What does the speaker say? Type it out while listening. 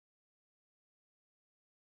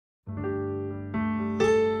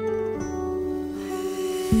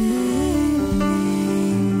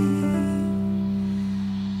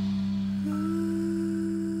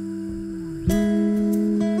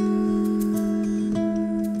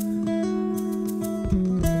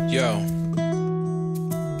Yo,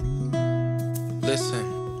 listen,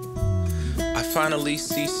 I finally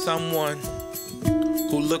see someone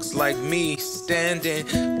who looks like me, standing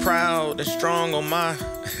proud and strong on my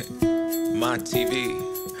TV,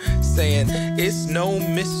 saying it's no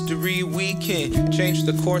mystery, we can change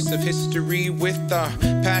the course of history with our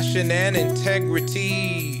passion and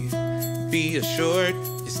integrity. Be assured,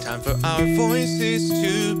 it's time for our voices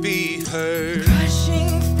to be heard.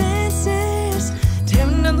 Crashing fences,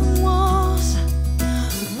 tearing down the walls.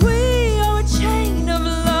 We are a chain of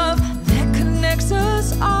love that connects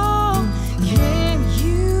us all. Can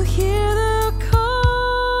you hear the call?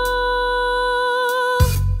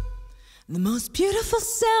 The most beautiful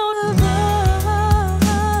sound of us,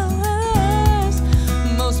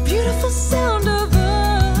 the most beautiful sound of us.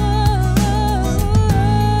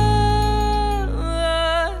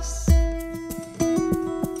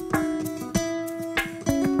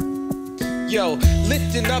 Yo,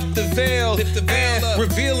 lifting up the veil, and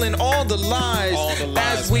revealing all the lies,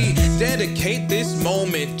 as we dedicate this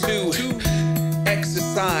moment to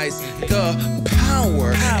exercise the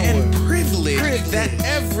power and privilege that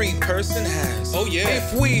every person has. Oh yeah.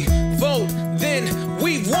 If we vote, then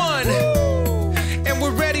we won. And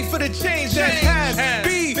we're ready for the change that has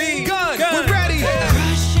begun. We're ready.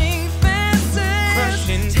 Crushing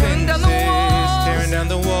fences, tearing down the walls. Tearing down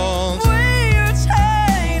the walls. We're a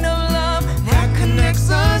chain of love that connects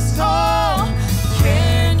us all.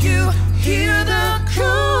 Can you hear the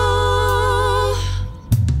call?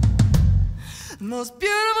 The most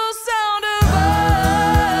beautiful sound of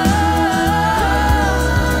us.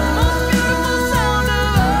 The most beautiful sound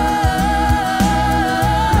of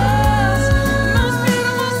us. The most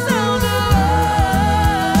beautiful sound of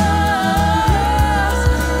us.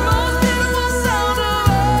 The most beautiful sound of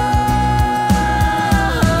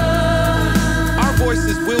us. Our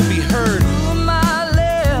voices will be heard. To my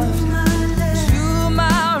left, to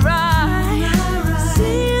my right,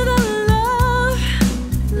 see the love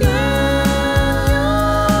in your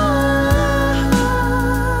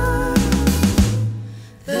heart.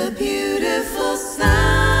 The beautiful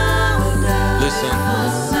sound of Listen,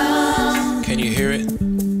 sound, can you hear it?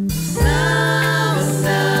 sound,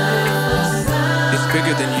 It's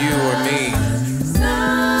bigger than you or me.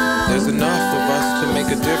 There's enough of us to make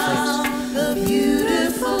a difference, the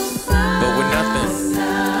beautiful sound. but we're nothing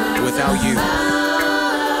without you.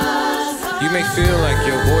 You may feel like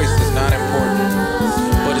your voice is not important,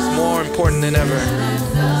 but it's more important than ever.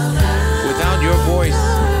 Without your voice,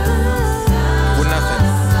 we're nothing.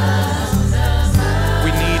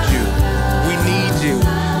 We need you. We need you.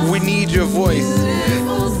 We need your voice.